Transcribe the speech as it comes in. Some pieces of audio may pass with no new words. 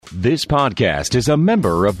This podcast is a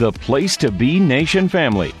member of the Place to Be Nation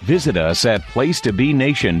family. Visit us at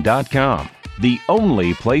placetobenation.com, the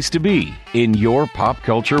only place to be in your pop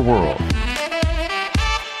culture world.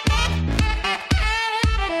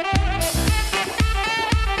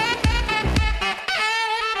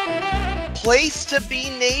 Place to Be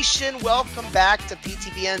Nation, welcome back to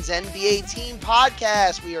PTBN's NBA Team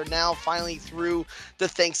Podcast. We are now finally through the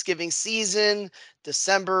Thanksgiving season.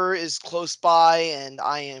 December is close by, and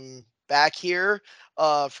I am back here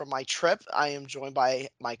from my trip. I am joined by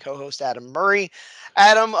my co-host, Adam Murray.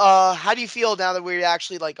 Adam, how do you feel now that we're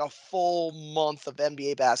actually like a full month of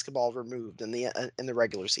NBA basketball removed in the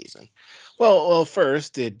regular season? Well,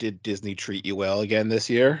 first, did Disney treat you well again this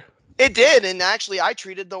year? It did, and actually I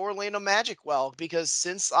treated the Orlando Magic well because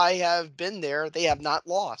since I have been there, they have not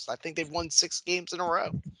lost. I think they've won 6 games in a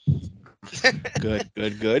row. Good.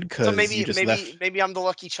 So maybe I'm the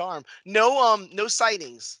lucky charm. No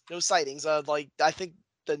sightings. Like I think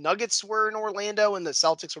the Nuggets were in Orlando and the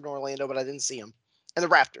Celtics were in Orlando, but I didn't see them. And the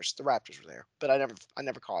Raptors were there, but I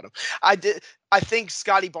never caught them. I think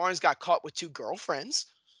Scotty Barnes got caught with 2 girlfriends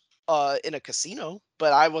in a casino,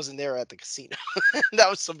 but I wasn't there at the casino. That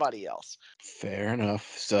was somebody else. Fair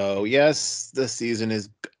enough. So yes, the season is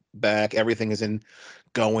back. Everything is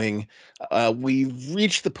going. We've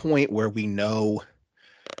reached the point where we know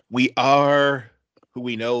we are who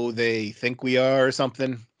we know they think we are, or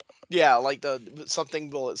something. Yeah, like something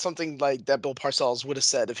like that Bill Parcells would have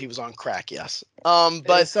said if he was on crack. Yes.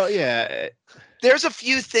 But so yeah. There's a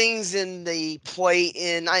few things in the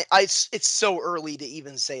play-in. It's so early to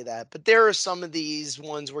even say that, but there are some of these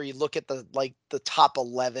ones where you look at the top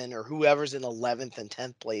 11 or whoever's in 11th and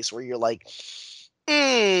 10th place, where you're like,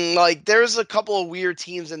 like there's a couple of weird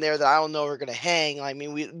teams in there that I don't know are going to hang. I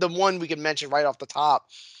mean, the one we can mention right off the top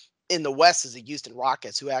in the West is the Houston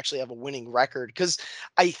Rockets, who actually have a winning record because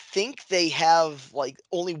I think they have like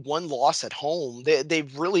only 1 loss at home.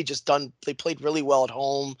 They've really they played really well at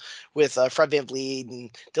home with Fred VanVleet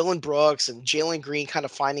and Dylan Brooks and Jalen Green kind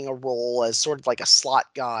of finding a role as sort of like a slot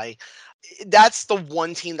guy. That's the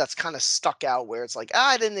one team that's kind of stuck out where it's like,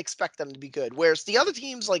 I didn't expect them to be good. Whereas the other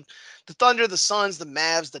teams like the Thunder, the Suns, the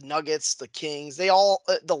Mavs, the Nuggets, the Kings, the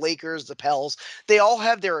Lakers, the Pels, they all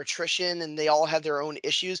have their attrition and they all have their own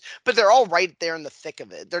issues, but they're all right there in the thick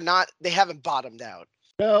of it. They haven't bottomed out.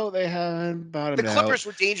 No, they haven't bottomed out. The Clippers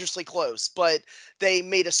were dangerously close, but they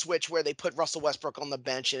made a switch where they put Russell Westbrook on the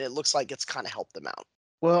bench and it looks like it's kind of helped them out.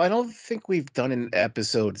 Well, I don't think we've done an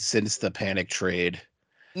episode since the panic trade.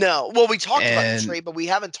 No, well, we talked about the trade, but we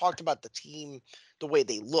haven't talked about the team the way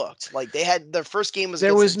they looked. Like they had their first game was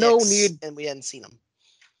there was no need, and we hadn't seen them.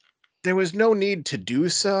 There was no need to do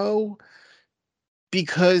so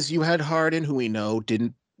because you had Harden, who we know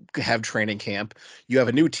didn't have training camp. You have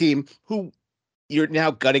a new team who you're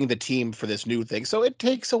now gutting the team for this new thing, so it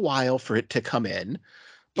takes a while for it to come in.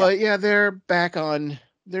 But yeah, they're back on.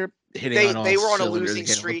 They're hitting on all they were on a cylinders losing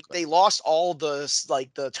again. streak. They lost all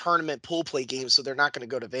the tournament pool play games, so they're not going to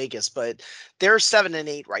go to Vegas. But they're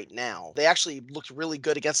 7-8 right now. They actually looked really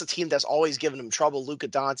good against a team that's always given them trouble, Luka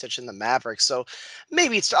Doncic and the Mavericks. So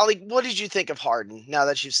maybe it's like, what did you think of Harden now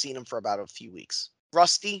that you've seen him for about a few weeks?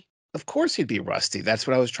 Rusty? Of course he'd be rusty. That's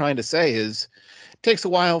what I was trying to say. Is it takes a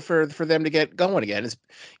while for them to get going again.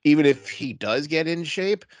 Even if he does get in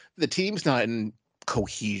shape, the team's not in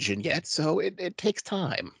cohesion yet, so it takes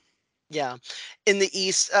time. Yeah. In the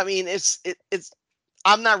East, I mean, it's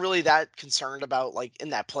I'm not really that concerned about like in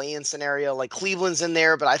that play-in scenario. Like Cleveland's in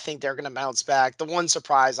there, but I think they're going to bounce back. The one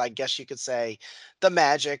surprise, I guess you could say, the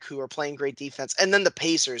Magic, who are playing great defense, and then the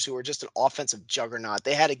Pacers, who are just an offensive juggernaut.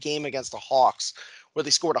 They had a game against the Hawks where they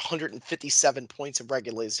scored 157 points in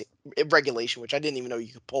regulation, which I didn't even know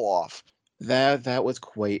you could pull off. That was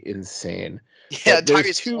quite insane. Yeah,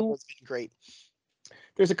 Tyrese was great.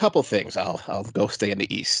 There's a couple things. I'll go stay in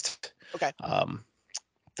the East. Okay.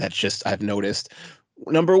 That's just I've noticed.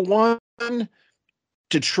 Number one,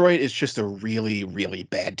 Detroit is just a really, really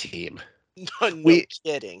bad team. No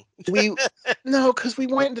kidding. No, because we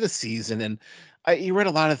went into the season and you read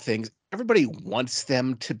a lot of things. Everybody wants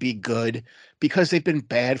them to be good because they've been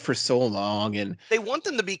bad for so long, and they want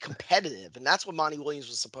them to be competitive, and that's what Monty Williams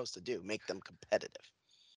was supposed to do: make them competitive.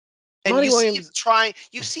 And you've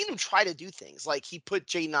seen him try to do things like he put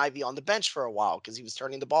Jaden Ivey on the bench for a while because he was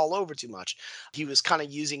turning the ball over too much. He was kind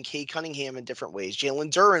of using Cade Cunningham in different ways. Jalen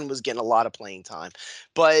Duren was getting a lot of playing time,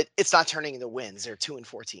 but it's not turning into wins. They're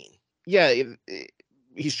 2-14. Yeah,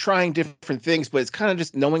 he's trying different things, but it's kind of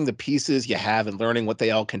just knowing the pieces you have and learning what they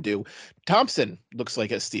all can do. Thompson looks like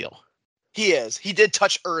a steal. He is. He did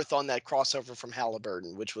touch earth on that crossover from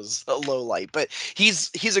Halliburton, which was a low light. But he's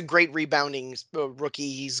a great rebounding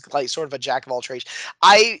rookie. He's like sort of a jack of all trades.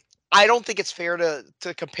 I don't think it's fair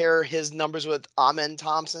to compare his numbers with Amen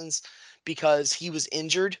Thompson's because he was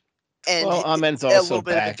injured, and Well, Amen's a also little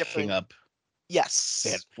bit of a backing different. up Van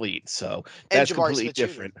Yes, Fleet, so and that's Jabari completely Smith Jr.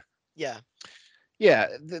 different. Yeah, Yeah,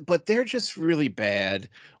 but they're just really bad.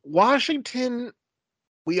 Washington,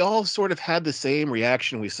 we all sort of had the same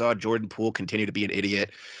reaction. We saw Jordan Poole continue to be an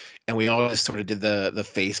idiot, and we all just sort of did the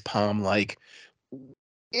face palm like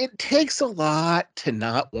it takes a lot to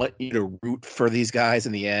not want you to root for these guys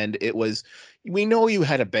in the end. We know you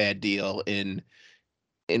had a bad deal in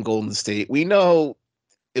Golden State. We know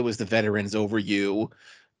it was the veterans over you,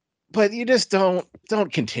 but you just don't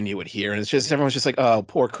continue it here. And it's just everyone's just like, oh,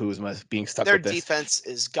 poor Kuzma being stuck their with this. defense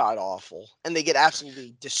is god awful, and they get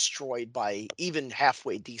absolutely destroyed by even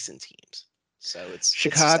halfway decent teams. So it's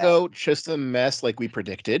sad. Chicago, just a mess like we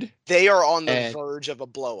predicted. They are on the And verge of a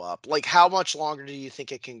blow up. Like, how much longer do you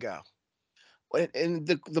think it can go?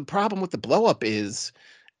 the problem with the blow up is,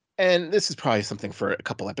 and this is probably something for a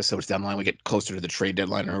couple episodes down the line, we get closer to the trade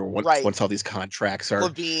deadline or Right. once all these contracts are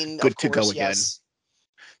Levine, of good to go course, again. yes.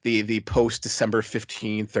 The post December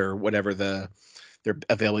 15th or whatever their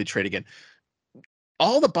availability trade again.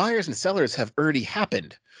 All the buyers and sellers have already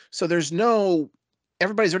happened. So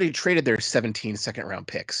everybody's already traded their 17 second round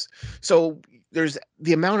picks. So there's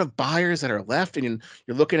the amount of buyers that are left, and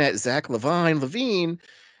you're looking at Zach Levine,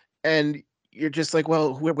 and you're just like,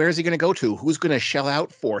 well, where is he going to go to? Who's going to shell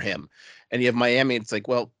out for him? And you have Miami. It's like,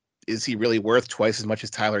 well, is he really worth twice as much as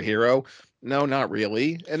Tyler Hero? No, not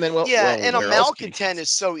really. And then, Yeah, and a where else can you malcontent is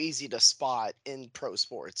so easy to spot in pro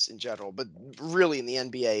sports in general, but really in the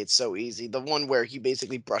NBA, it's so easy. The one where he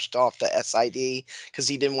basically brushed off the SID because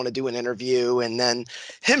he didn't want to do an interview, and then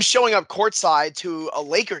him showing up courtside to a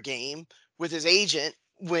Laker game with his agent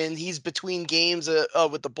when he's between games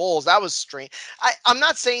with the Bulls, that was strange. I'm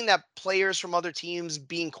not saying that players from other teams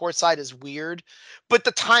being courtside is weird, but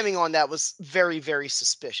the timing on that was very, very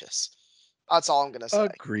suspicious. That's all I'm going to say.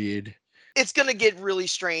 Agreed. It's going to get really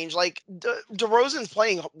strange. Like DeRozan's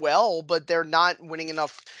playing well, but they're not winning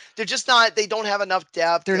enough. They're just not. They don't have enough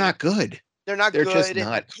depth. They're And not good. they're not They're just good. And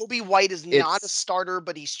not. Kobe White is not a It's starter,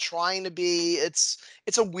 but he's trying to be. It's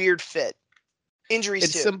a weird fit. Injuries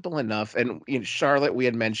it's too. simple enough. And Charlotte, we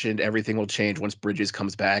had mentioned everything will change once Bridges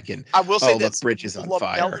comes back. And I will say oh, look, this: Bridges on LaMelo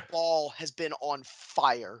fire. Ball has been on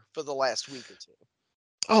fire for the last week or two.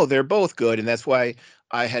 Oh, they're both good, and that's why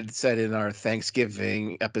I had said in our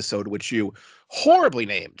Thanksgiving episode, which you horribly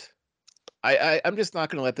named. I'm just not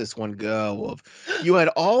going to let this one go. You had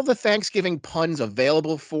all the Thanksgiving puns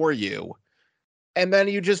available for you, and then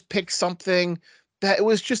you just picked something that it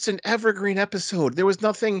was just an evergreen episode. There was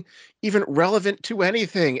nothing even relevant to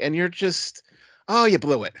anything, and you're just, oh, you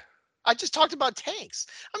blew it. I just talked about tanks.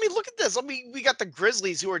 I mean, look at this. I mean, we got the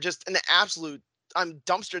Grizzlies, who are just an absolute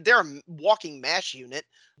dumpster. They're a walking mash unit.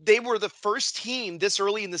 They were the first team this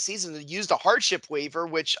early in the season that used a hardship waiver,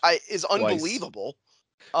 which is Twice. unbelievable.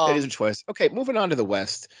 It is a choice. Okay, moving on to the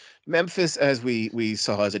West. Memphis, as we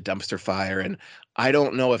saw, as a dumpster fire, and I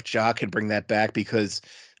don't know if Ja can bring that back because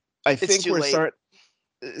I It's think too late.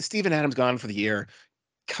 Steven Adams gone for the year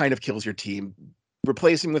kind of kills your team.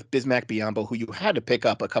 Replacing with Bismack Biyombo, who you had to pick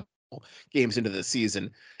up a couple games into the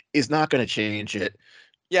season, is not going to change it.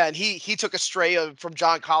 Yeah, and he took a stray from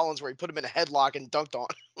John Collins where he put him in a headlock and dunked on.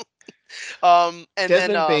 And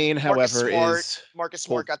then Desmond Bain, however, Marcus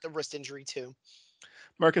Smart got the wrist injury too.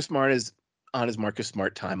 Marcus Smart is on his Marcus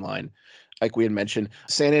Smart timeline, like we had mentioned.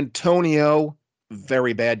 San Antonio,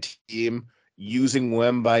 very bad team, using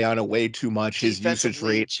Wembanyama way too much. His usage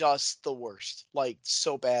Defensively, rate, just the worst. Like,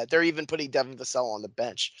 so bad. They're even putting Devin Vassell on the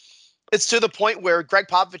bench. It's to the point where Greg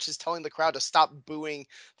Popovich is telling the crowd to stop booing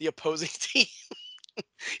the opposing team.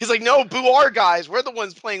 He's like, no, boo our guys. We're the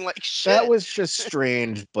ones playing like shit. that was just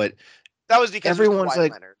strange, but That was because there's everyone's Kawhi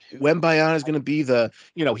like, Leonard. Wembanyama is going to be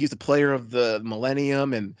he's the player of the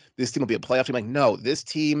millennium, and this team will be a playoff team. Like, no, this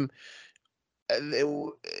team, they're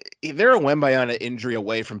a Wembanyama injury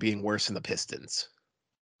away from being worse than the Pistons.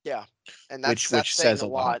 Yeah, and which that's saying says a a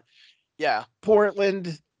lot. lot. Yeah.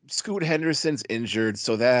 Portland, Scoot Henderson's injured,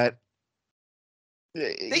 so that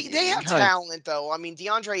They have talent though. I mean,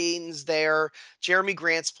 DeAndre Ayton's there. Jeremy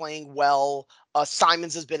Grant's playing well.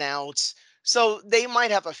 Simons has been out. So they might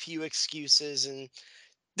have a few excuses, and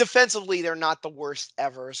defensively they're not the worst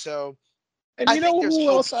ever. So and I you think know there's who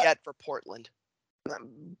hope else? yet for Portland.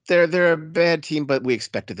 They're a bad team, but we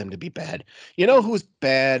expected them to be bad. You know who's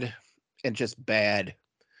bad and just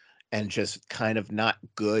kind of not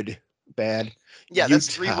good? bad. Yeah,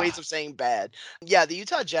 that's three Utah. ways of saying bad. Yeah, the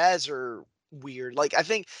Utah Jazz are weird. Like, I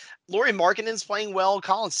think Lauri Markkanen's playing well.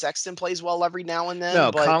 Colin Sexton plays well every now and then,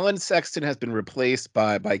 No, but Colin Sexton has been replaced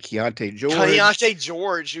by Keontae George. Keontae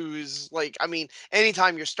George, who's like, I mean,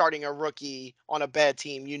 anytime you're starting a rookie on a bad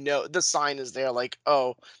team, you know the sign is there, like,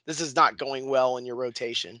 oh, this is not going well in your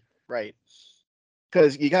rotation, right?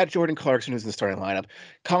 Because you got Jordan Clarkson, who's in the starting lineup.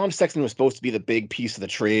 Colin Sexton was supposed to be the big piece of the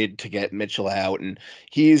trade to get Mitchell out, and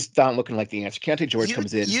he's not looking like the answer. Keontae George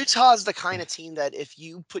comes in. Utah's the kind of team that if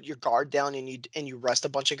you put your guard down and you rest a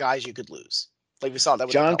bunch of guys, you could lose. Like we saw that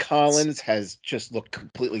with John the Pelicans. Collins has just looked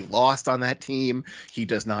completely lost on that team. He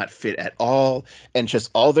does not fit at all. And just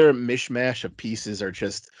all their mishmash of pieces are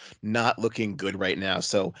just not looking good right now.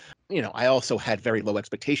 So, I also had very low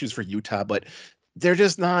expectations for Utah, but they're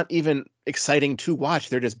just not even exciting to watch.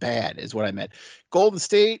 They're just bad, is what I meant. Golden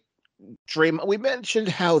State, Draymond, we mentioned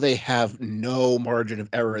how they have no margin of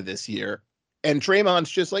error this year. And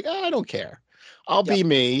Draymond's just like, I don't care. I'll Yep. be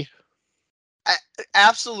me.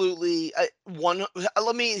 Absolutely.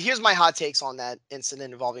 Here's my hot takes on that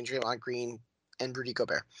incident involving Draymond Green and Rudy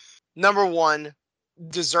Gobert. Number one,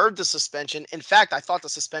 deserved the suspension. In fact, I thought the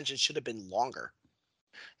suspension should have been longer.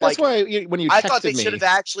 That's why when you I thought they texted should me,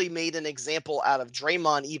 have actually made an example out of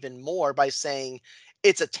Draymond even more by saying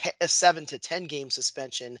it's a 7 to 10 game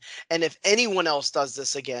suspension, and if anyone else does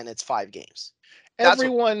this again, it's 5 games.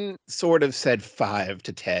 everyone sort of said 5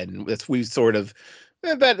 to 10. We sort of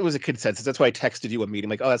that was a consensus. That's why I texted you a meeting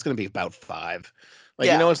like, oh, that's going to be about 5. Like,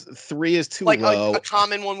 Yeah. 3 is too Like low. a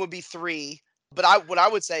common one would be 3. But what I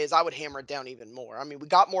would say is I would hammer it down even more. I mean, we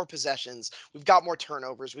got more possessions, we've got more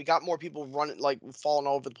turnovers, we got more people running, like falling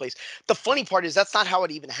all over the place. The funny part is that's not how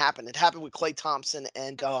it even happened. It happened with Klay Thompson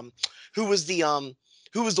and who was the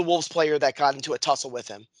Wolves player that got into a tussle with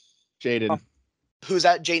him? Jaden. Who's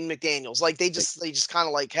that? Jaden McDaniels. Like they just kind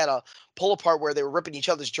of like had a pull apart where they were ripping each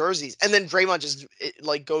other's jerseys, and then Draymond just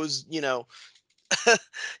goes,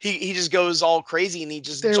 he just goes all crazy and he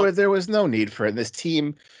just There was no need for it.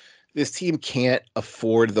 This team can't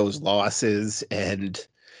afford those losses, and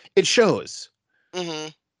it shows. Mm-hmm.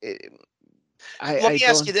 I Let me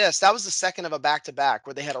ask don't. you this: that was the second of a back-to-back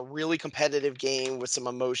where they had a really competitive game with some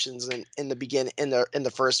emotions in the beginning in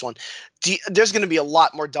the first one. There's going to be a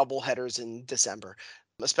lot more double headers in December,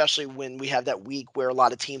 especially when we have that week where a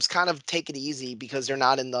lot of teams kind of take it easy because they're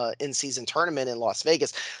not in the in-season tournament in Las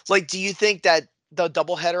Vegas. Like, do you think that the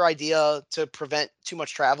doubleheader idea to prevent too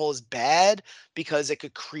much travel is bad because it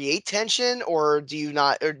could create tension, or do you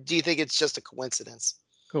not, or do you think it's just a coincidence?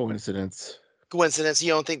 Coincidence. Coincidence.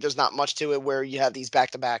 You don't think there's not much to it where you have these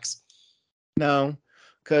back-to-backs? No,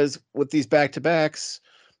 because with these back-to-backs,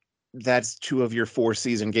 that's 2 of your 4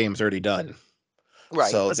 season games already done.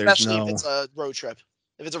 Right. So there's Especially if no. it's a road trip.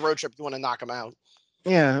 If it's a road trip, you want to knock them out.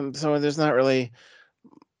 Yeah, so there's not really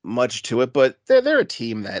much to it, but they're a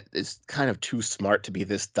team that is kind of too smart to be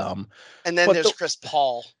this dumb. And then But there's Chris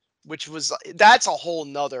Paul, that's a whole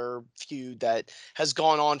nother feud that has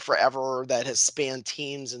gone on forever, that has spanned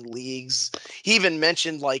teams and leagues. He even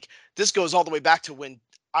mentioned like this goes all the way back to when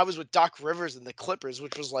I was with Doc Rivers and the Clippers,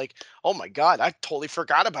 which was like, oh my God, I totally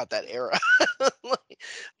forgot about that era.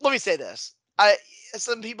 Let me say this.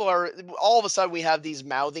 Some people are all of a sudden we have these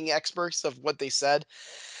mouthing experts of what they said.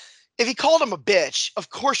 If he called him a bitch, of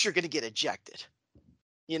course you're going to get ejected,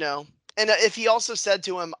 you know? And if he also said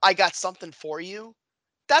to him, I got something for you,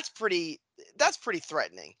 that's pretty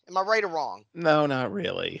threatening. Am I right or wrong? no, not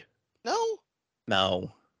really. No?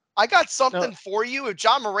 No. I got No. something for you. If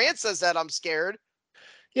John Morant says that, I'm scared.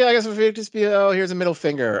 Yeah, I guess if it just be, oh, here's a middle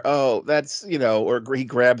finger. Oh, that's, or he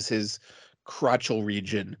grabs his crotchal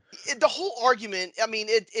region. The whole argument, I mean,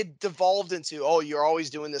 it devolved into, oh, you're always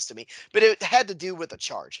doing this to me. But it had to do with a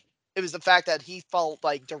charge. It was the fact that he felt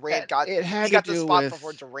like Durant got It had he to got the do spot with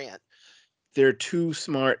before Durant. they're too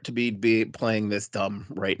smart to be playing this dumb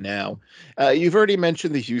right now. You've already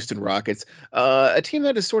mentioned the Houston Rockets. A team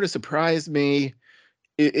that has sort of surprised me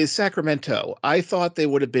is Sacramento. I thought they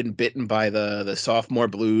would have been bitten by the sophomore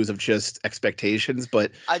blues of just expectations,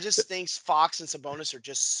 but I just think Fox and Sabonis are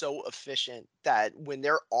just so efficient that when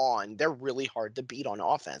they're on, they're really hard to beat on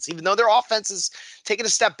offense. Even though their offense is taking a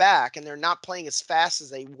step back and they're not playing as fast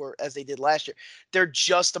as they did last year, they're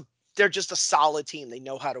just a solid team. They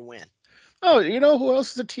know how to win. oh, you know who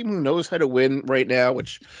else is a team who knows how to win right now?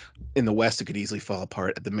 Which in the West it could easily fall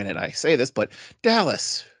apart at the minute I say this, but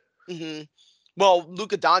Dallas. Mm-hmm. Well,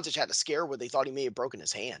 Luka Doncic had a scare where they thought he may have broken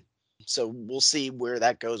his hand. So we'll see where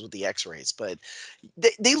that goes with the x-rays. But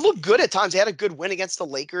they look good at times. They had a good win against the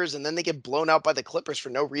Lakers, and then they get blown out by the Clippers for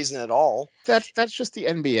no reason at all. That's just the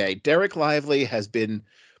NBA. Derek Lively has been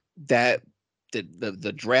that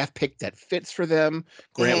the draft pick that fits for them.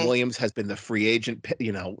 Grant Williams has been the free agent.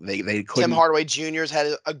 You know, they Tim couldn't. Hardaway Jr.'s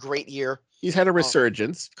had a great year. He's had a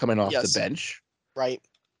resurgence coming off the yes. bench. Right.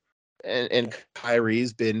 And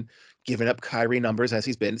Kyrie's been giving up Kyrie numbers as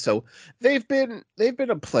he's been. So they've been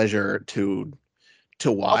a pleasure to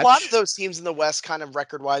watch. A lot of those teams in the West, kind of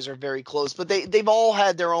record-wise, are very close, but they've all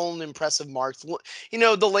had their own impressive marks. You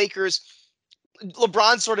know, the Lakers,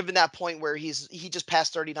 LeBron's sort of in that point where he just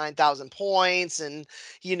passed 39,000 points, and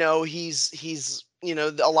you know he's you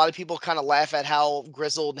know, a lot of people kind of laugh at how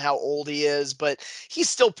grizzled and how old he is, but he's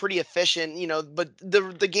still pretty efficient, you know. But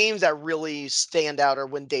the games that really stand out are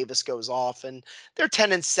when Davis goes off, and they're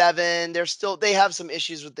 10-7. They have some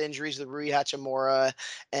issues with injuries with Rui Hachimura,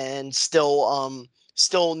 and still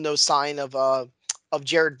no sign of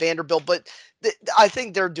Jared Vanderbilt, but I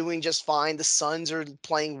think they're doing just fine. The Suns are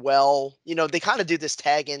playing well. You know, they kind of do this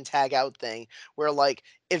tag in, tag out thing where, like,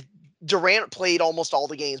 if Durant played almost all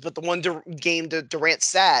the games, but the one game that Durant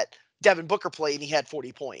sat, Devin Booker played and he had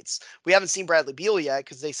 40 points. We haven't seen Bradley Beal yet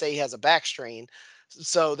because they say he has a back strain.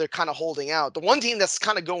 So they're kind of holding out. The one team that's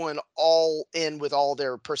kind of going all in with all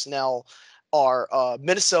their personnel are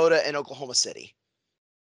Minnesota and Oklahoma City.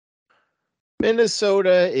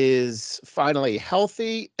 Minnesota is finally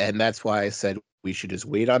healthy, and that's why I said we should just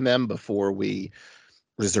wait on them before we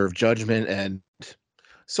reserve judgment. And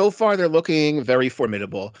so far, they're looking very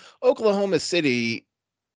formidable. Oklahoma City,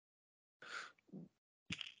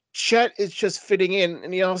 Chet is just fitting in,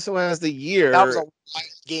 and he also has the year. That was a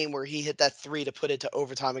game where he hit that three to put it to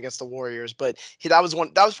overtime against the Warriors, but that was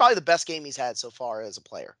probably the best game he's had so far as a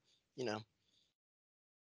player, you know.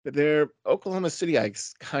 But Oklahoma City, I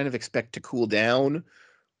kind of expect to cool down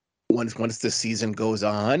once the season goes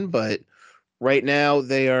on, but right now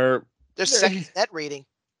they're second net rating.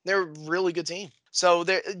 They're a really good team. So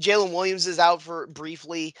Jalen Williams is out for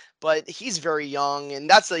briefly, but he's very young, and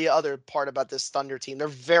that's the other part about this Thunder team. They're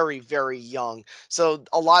very, very young. So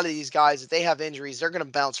a lot of these guys, if they have injuries, they're going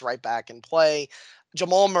to bounce right back and play.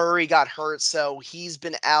 Jamal Murray got hurt, so he's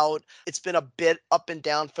been out. It's been a bit up and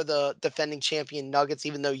down for the defending champion Nuggets,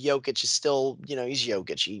 even though Jokic is still, you know, he's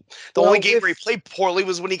Jokic. The only game where he played poorly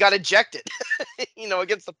was when he got ejected, you know,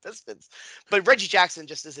 against the Pistons. But Reggie Jackson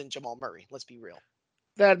just isn't Jamal Murray. Let's be real.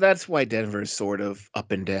 That's why Denver's sort of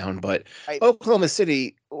up and down. But Oklahoma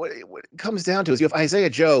City, what it comes down to is you have Isaiah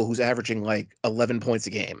Joe, who's averaging like 11 points a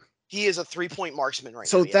game. He is a 3-point marksman right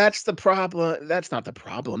now. So that's the problem. That's not the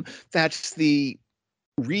problem. That's the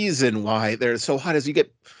reason why they're so hot, is you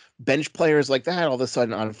get bench players like that all of a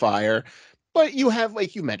sudden on fire. But you have,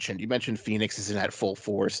 like you mentioned Phoenix isn't at full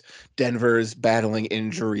force. Denver's battling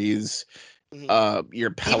injuries.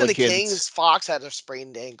 Your Pelicans. Even the Kings, Fox had a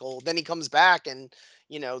sprained ankle. Then he comes back and,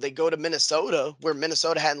 you know, they go to Minnesota, where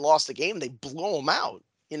Minnesota hadn't lost a game. They blow them out.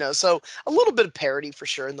 You know, so a little bit of parity for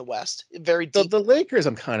sure in the West. Very deep. The Lakers,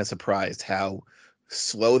 I'm kind of surprised how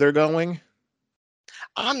slow they're going.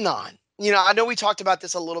 I'm not. You know, I know we talked about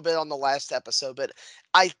this a little bit on the last episode, but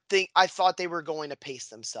I thought they were going to pace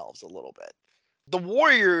themselves a little bit. The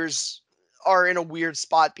Warriors are in a weird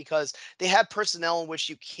spot because they have personnel in which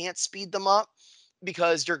you can't speed them up,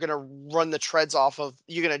 because you're going to run the treads off of,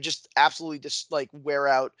 you're going to just absolutely just like wear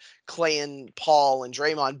out Clay and Paul and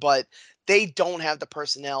Draymond, but they don't have the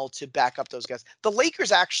personnel to back up those guys. The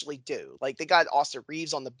Lakers actually do. Like, they got Austin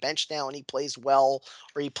Reeves on the bench now, and he plays well,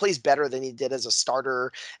 or he plays better than he did as a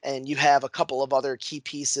starter. And you have a couple of other key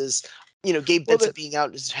pieces. You know, Gabe Vincent being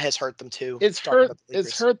out has hurt them too. It's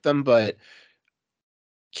hurt them, but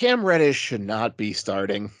Cam Reddish should not be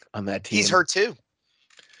starting on that team. He's hurt too.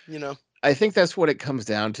 You know, I think that's what it comes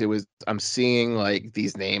down to, is I'm seeing like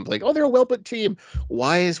these names like, oh, they're a well-put team.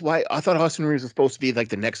 Why I thought Austin Reeves was supposed to be like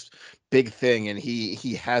the next big thing, and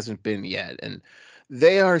he hasn't been yet. And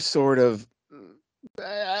they are sort of,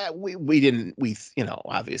 you know,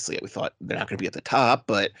 obviously we thought they're not going to be at the top,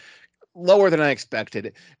 but lower than I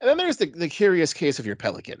expected. And then there's the curious case of your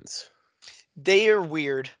Pelicans. They are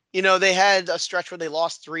weird. You know, they had a stretch where they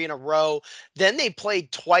lost 3 in a row. Then they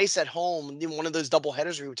played twice at home in one of those double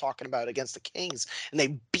headers we were talking about against the Kings, and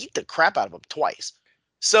they beat the crap out of them twice.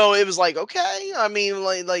 So it was like, okay, I mean,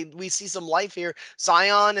 like we see some life here.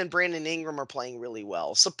 Zion and Brandon Ingram are playing really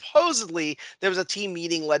well. Supposedly, there was a team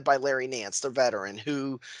meeting led by Larry Nance, the veteran,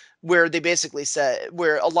 where they basically said,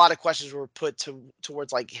 where a lot of questions were put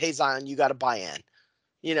towards like, hey, Zion, you got to buy in.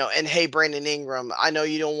 You know, and hey, Brandon Ingram, I know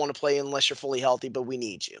you don't want to play unless you're fully healthy, but we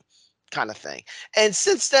need you, kind of thing. And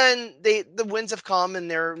since then, the wins have come,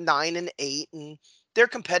 and they're 9-8, and they're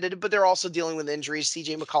competitive, but they're also dealing with injuries.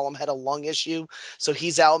 CJ McCollum had a lung issue, so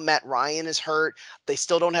he's out. Matt Ryan is hurt. They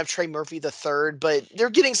still don't have Trey Murphy III, but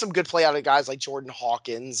they're getting some good play out of guys like Jordan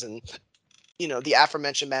Hawkins, and the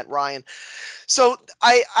aforementioned Matt Ryan. So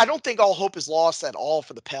I don't think all hope is lost at all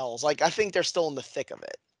for the Pels. Like, I think they're still in the thick of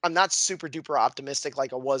it. I'm not super duper optimistic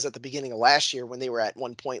like I was at the beginning of last year when they were at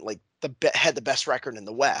one point like had the best record in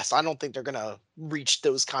the West. I don't think they're going to reach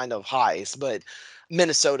those kind of highs, but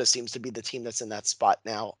Minnesota seems to be the team that's in that spot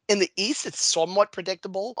now. In the East, it's somewhat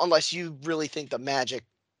predictable unless you really think the Magic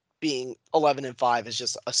being 11-5 is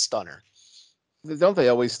just a stunner. Don't they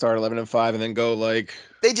always start 11-5 and then go like?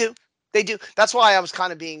 They do. They do. That's why I was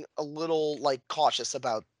kind of being a little like cautious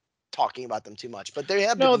about talking about them too much, but they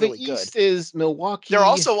have No, been the really good. East is Milwaukee. They're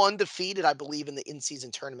also undefeated, I believe, in the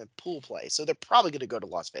in-season tournament pool play, so they're probably going to go to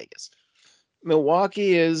Las Vegas.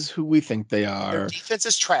 Milwaukee is who we think they are. Their defense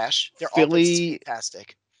is trash. Their offense is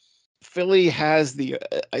fantastic. Philly has the,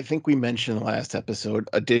 I think we mentioned last episode,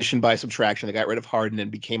 addition by subtraction. They got rid of Harden and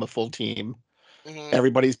became a full team. Mm-hmm.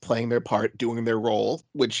 Everybody's playing their part, doing their role,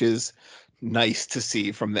 which is nice to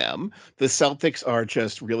see from them. The Celtics are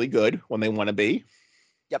just really good when they want to be.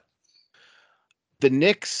 Yep. The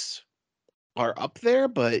Knicks are up there,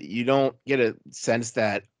 but you don't get a sense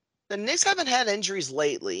that the Knicks haven't had injuries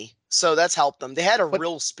lately, so that's helped them. They had a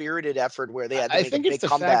real spirited effort where they had to make a big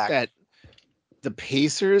comeback. Fact that the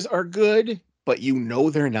Pacers are good, but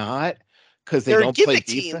they're not because they don't play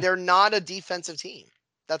defense. They're not a defensive team.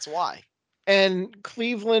 That's why. And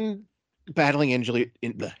Cleveland battling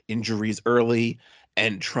injuries early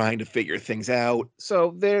and trying to figure things out.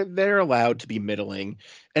 So they're allowed to be middling.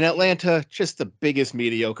 And Atlanta, just the biggest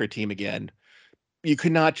mediocre team again. You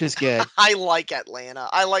could not just get I like Atlanta.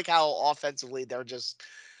 I like how offensively they're just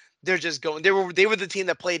going. They were the team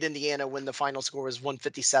that played Indiana when the final score was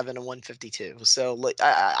 157 and 152. So like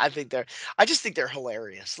I just think they're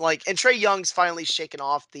hilarious. Like, and Trae Young's finally shaken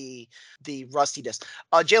off the rustiness.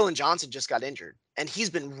 Jalen Johnson just got injured, and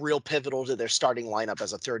he's been real pivotal to their starting lineup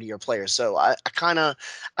as a 30-year player. So I kind of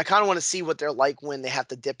want to see what they're like when they have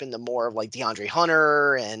to dip into more of like DeAndre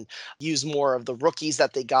Hunter and use more of the rookies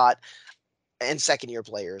that they got and second-year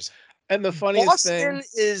players. And the funniest Boston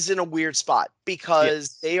is in a weird spot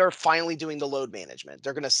because they are finally doing the load management.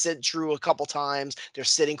 They're going to sit Drew a couple times. They're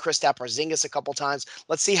sitting Kristaps Porzingis a couple times.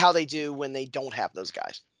 Let's see how they do when they don't have those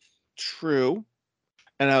guys. True.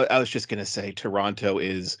 And I was just going to say Toronto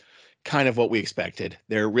is kind of what we expected.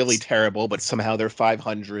 They're really terrible, but somehow they're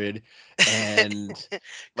 500 and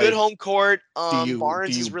good home court.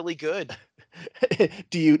 Barnes is really good.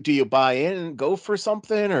 Do you buy in and go for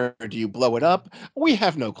something, or do you blow it up? We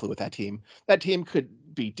have no clue with that team. That team could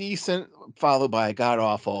be decent, followed by a god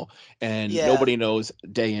awful, and nobody knows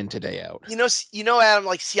day in to day out. Adam,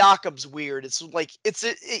 like Siakam's weird. It's like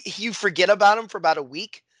you forget about him for about a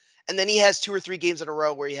week, and then he has 2 or 3 games in a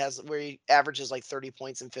row where he averages like 30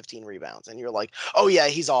 points and 15 rebounds, and you're like, oh yeah,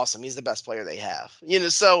 he's awesome. He's the best player they have.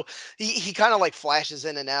 So he kind of like flashes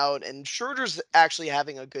in and out, and Schroeder's actually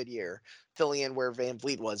having a good year, filling in where Van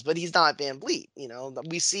Vliet was, but he's not Van Vliet.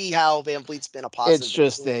 We see how Van Vliet's been a positive. It's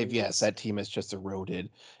just that team is just eroded.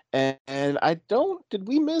 And did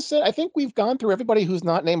we miss it? I think we've gone through everybody who's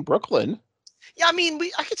not named Brooklyn. Yeah, I mean,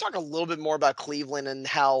 I could talk a little bit more about Cleveland and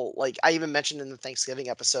how, like, I even mentioned in the Thanksgiving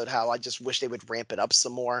episode how I just wish they would ramp it up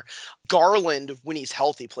some more. Garland, when he's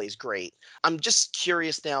healthy, plays great. I'm just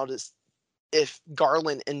curious now if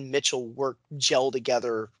Garland and Mitchell gel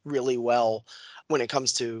together really well when it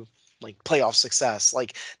comes to like playoff success.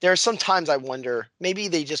 Like, there are some times I wonder maybe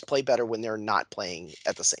they just play better when they're not playing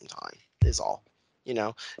at the same time is all.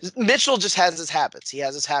 Mitchell just has his habits. He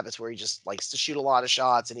has his habits where he just likes to shoot a lot of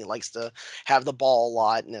shots and he likes to have the ball a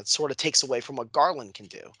lot, and it sort of takes away from what Garland can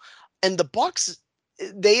do. And the Bucks,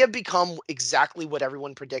 they have become exactly what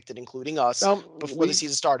everyone predicted, including us, before the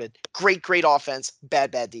season started. Great offense,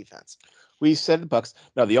 bad defense. We said the Bucks.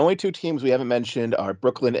 Now, the only 2 teams we haven't mentioned are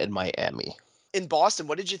Brooklyn and Miami. In Boston,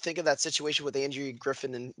 what did you think of that situation with Andrew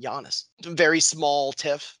Griffin and Giannis? Very small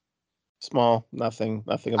tiff. Small, nothing.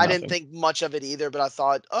 I didn't think much of it either, but I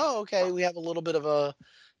thought, oh, okay, we have a little bit of a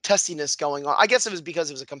testiness going on. I guess it was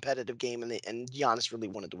because it was a competitive game and Giannis really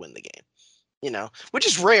wanted to win the game, which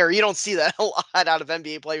is rare. You don't see that a lot out of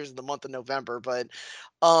NBA players in the month of November. But,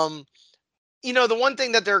 the one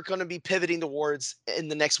thing that they're going to be pivoting towards in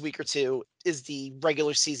the next week or two is the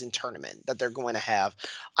regular season tournament that they're going to have.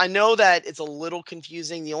 I know that it's a little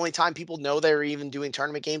confusing. The only time people know they're even doing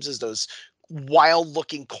tournament games is those wild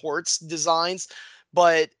looking courts designs,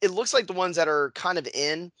 but it looks like the ones that are kind of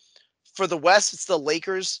in for the West, it's the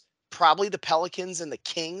Lakers, probably the Pelicans and the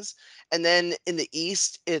Kings. And then in the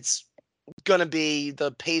East, it's going to be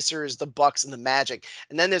the Pacers, the Bucks, and the Magic.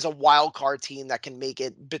 And then there's a wild card team that can make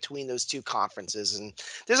it between those two conferences. And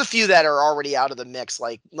there's a few that are already out of the mix,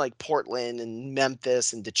 like Portland and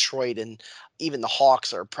Memphis and Detroit, and even the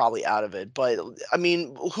Hawks are probably out of it. But I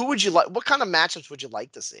mean, who would you like? What kind of matchups would you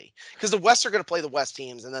like to see? Because the West are going to play the West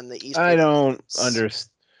teams, and then the East. I don't understand.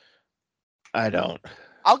 I don't.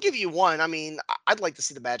 I'll give you one. I mean, I'd like to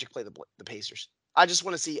see the Magic play the Pacers. I just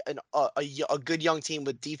want to see a good young team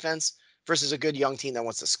with defense versus a good young team that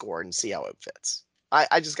wants to score and see how it fits.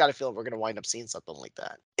 I just got to feel we're going to wind up seeing something like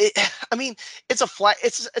that. I mean, it's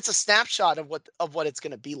a snapshot of what it's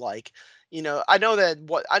going to be like. You know, I know that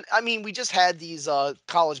I mean, we just had these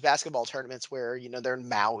college basketball tournaments where, you know, they're in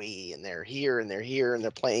Maui and they're here and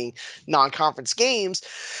they're playing non-conference games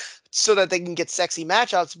so that they can get sexy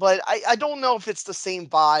matchups. But I don't know if it's the same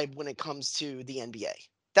vibe when it comes to the NBA.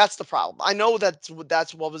 That's the problem. I know that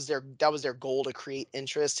was their goal, to create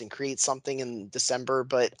interest and create something in December,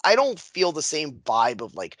 but I don't feel the same vibe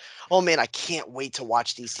of like, oh man, I can't wait to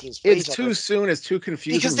watch these teams play each other. It's too soon. It's too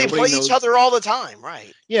confusing. Because they play each other all the time,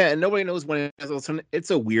 right? Yeah, and nobody knows when it is.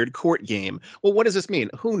 It's a weird court game. Well, what does this mean?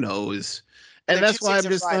 Who knows? And that's why I'm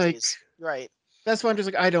just Fridays. Right. That's why I'm just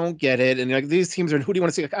like, I don't get it. And like, these teams are, who do you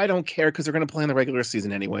want to see? Like, I don't care, because they're going to play in the regular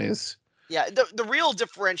season anyways. Yeah, the real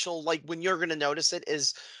differential, like when you're going to notice it,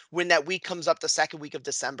 is when that week comes up, the second week of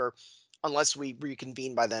December, unless we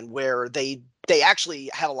reconvene by then, where they actually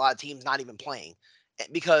have a lot of teams not even playing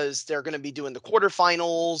because they're going to be doing the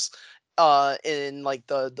quarterfinals in like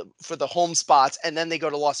for the home spots, and then they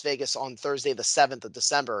go to Las Vegas on Thursday the 7th of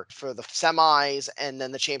December for the semis, and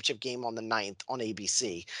then the championship game on the 9th on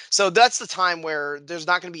ABC. So that's the time where there's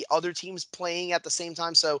not going to be other teams playing at the same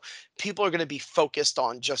time, so people are going to be focused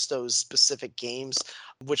on just those specific games,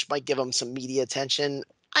 which might give them some media attention.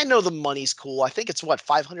 I know the money's cool. I think it's what,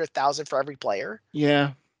 $500,000 for every player.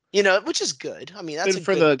 Yeah. You know, which is good. I mean, that's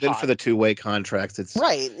good for the two-way contracts. It's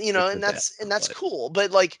right. You know, and that's cool.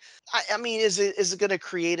 But like, I mean, is it going to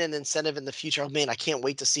create an incentive in the future? Oh man, I can't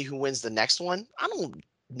wait to see who wins the next one. I don't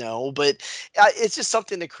know, but it's just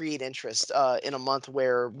something to create interest in a month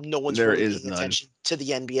where no one's really paying attention to the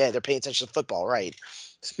NBA. They're paying attention to football, right?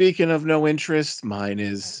 Speaking of no interest, mine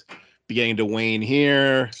is beginning to wane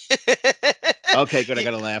here. Okay, good. I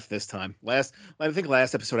got to laugh this time. I think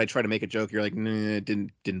last episode I tried to make a joke. You're like, nah,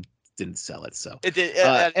 didn't sell it. So it did.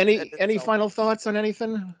 Any final thoughts on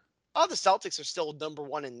anything? Oh, the Celtics are still number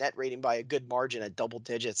one in net rating by a good margin at double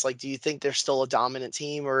digits. Like, do you think they're still a dominant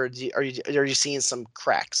team, or are you seeing some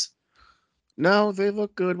cracks? No, they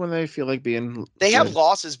look good when they feel like being. They have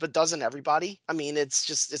losses, but doesn't everybody? I mean,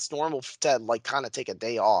 it's normal to like kind of take a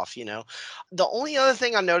day off, you know. The only other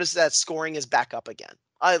thing I noticed is that scoring is back up again.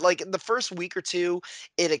 Like the first week or two,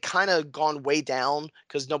 it had kind of gone way down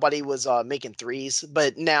because nobody was making threes.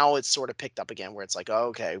 But now it's sort of picked up again, where it's like, oh,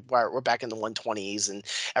 okay, we're back in the 120s, and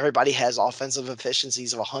everybody has offensive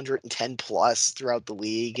efficiencies of 110 plus throughout the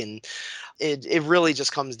league, and it really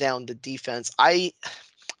just comes down to defense. I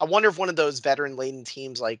wonder if one of those veteran-laden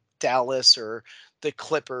teams like Dallas or the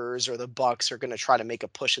Clippers or the Bucks are going to try to make a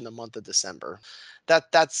push in the month of December.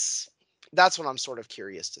 That's what I'm sort of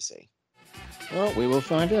curious to see. Well, we will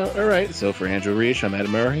find out. All right. So for Andrew Riche, I'm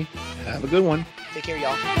Adam Murray. Have a good one. Take care,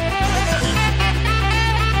 y'all.